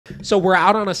So we're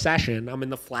out on a session. I'm in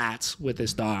the flats with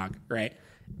this dog, right?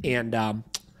 And I'm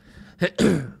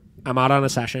out on a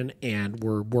session, and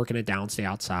we're working it down, stay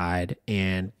outside,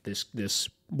 and this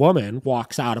woman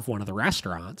walks out of one of the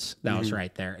restaurants that was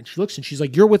right there, and she looks and she's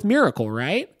like, "You're with Miracle,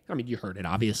 right?" I mean, you heard it,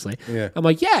 obviously. Yeah. I'm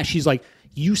like, "Yeah." She's like,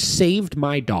 "You saved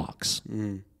my dogs."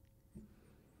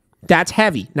 That's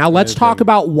heavy. Now let's talk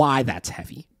about why that's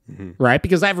heavy, right?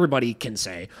 Because everybody can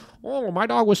say, "Oh, my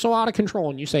dog was so out of control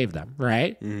and you saved them,"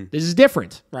 right? This is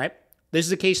different, right? This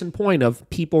is a case in point of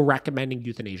people recommending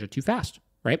euthanasia too fast,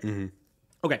 right?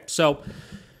 Okay, so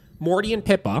Morty and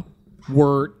Pippa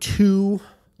were two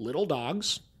little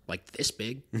dogs, like this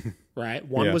big, right?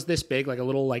 One was this big, like a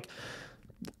little, like,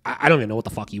 I don't even know what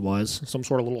the fuck he was. Some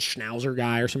sort of little schnauzer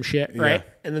guy or some shit, right?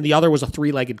 Yeah. And then the other was a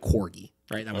three-legged corgi,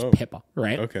 right? That was Pippa,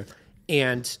 right? Okay.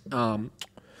 And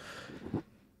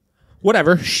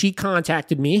whatever, she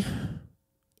contacted me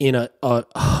in a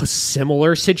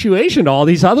similar situation to all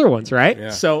these other ones, right? Yeah.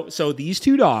 So these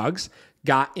two dogs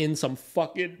got in some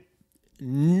fucking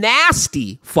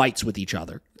nasty fights with each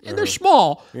other. And they're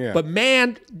small, but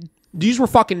man, these were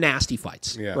fucking nasty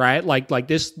fights, right? Like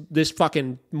this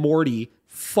fucking Morty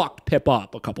fucked Pippa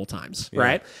up a couple times,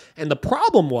 right? And the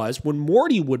problem was when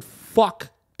Morty would fuck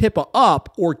Pippa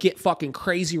up or get fucking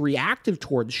crazy reactive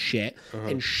towards shit,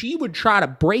 and she would try to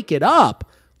break it up,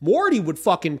 Morty would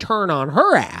fucking turn on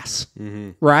her ass,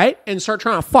 right? And start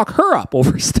trying to fuck her up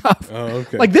over stuff. Oh,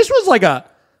 okay. Like this was a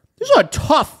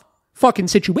tough fucking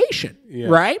situation,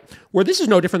 right? Where this is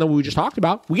no different than what we just talked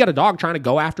about. We got a dog trying to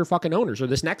go after fucking owners, or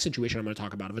this next situation I'm going to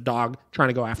talk about of a dog trying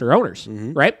to go after owners,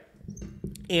 right?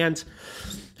 And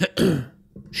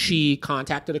she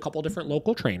contacted a couple different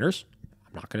local trainers.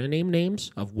 I'm not going to name names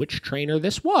of which trainer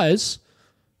this was.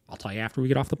 I'll tell you after we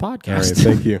get off the podcast.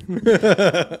 All right, thank you.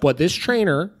 But this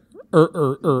trainer,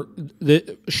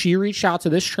 she reached out to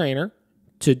this trainer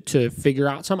to figure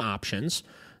out some options.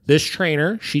 This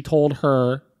trainer, she told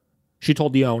the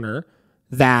owner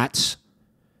that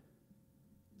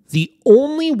the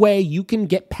only way you can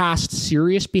get past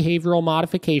serious behavioral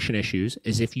modification issues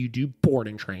is if you do board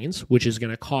and trains, which is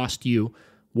going to cost you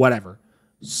whatever,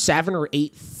 $7,000 or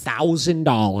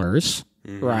 $8,000,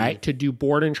 right, to do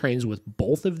board and trains with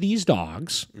both of these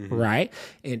dogs, right?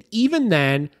 And even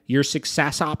then, your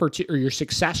success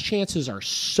chances are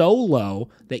so low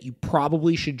that you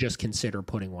probably should just consider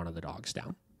putting one of the dogs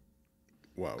down.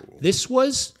 Whoa. This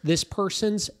was this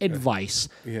person's advice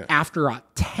after a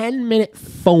 10-minute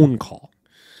phone call.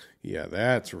 Yeah,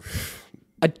 that's...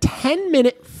 A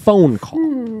 10-minute phone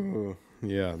call.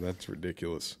 Yeah, that's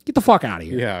ridiculous. Get the fuck out of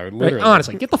here. Yeah, literally. Right?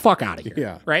 Honestly, get the fuck out of here.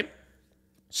 Yeah. Right?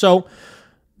 So,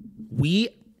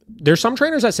 there's some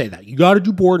trainers that say that. You got to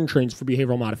do board and trains for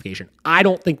behavioral modification. I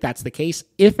don't think that's the case.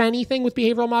 If anything, with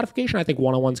behavioral modification, I think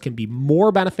one-on-ones can be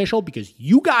more beneficial because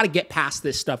you got to get past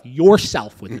this stuff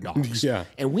yourself with the dogs.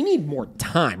 And we need more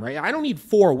time, right? I don't need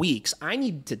 4 weeks. I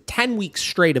need 10 weeks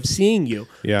straight of seeing you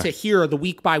to hear the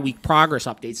week-by-week progress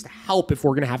updates to help if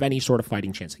we're going to have any sort of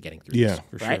fighting chance of getting through this.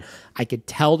 For right? sure. I could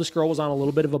tell this girl was on a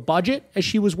little bit of a budget as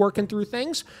she was working through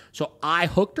things. So I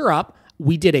hooked her up.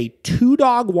 We did a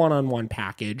 2-dog one-on-one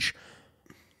package,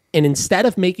 and instead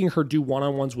of making her do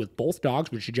one-on-ones with both dogs,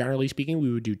 which generally speaking,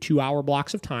 we would do 2-hour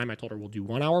blocks of time, I told her we'll do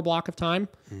 1-hour block of time.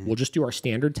 We'll just do our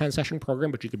standard 10-session program,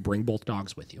 but you could bring both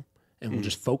dogs with you, and we'll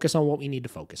just focus on what we need to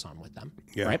focus on with them,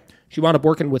 right? She wound up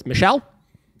working with Michelle.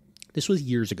 This was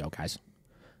years ago, guys.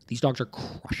 These dogs are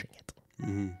crushing it.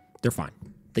 They're fine.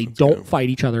 They don't fight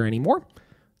each other anymore.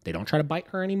 They don't try to bite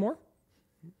her anymore,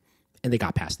 and they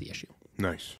got past the issue. Nice.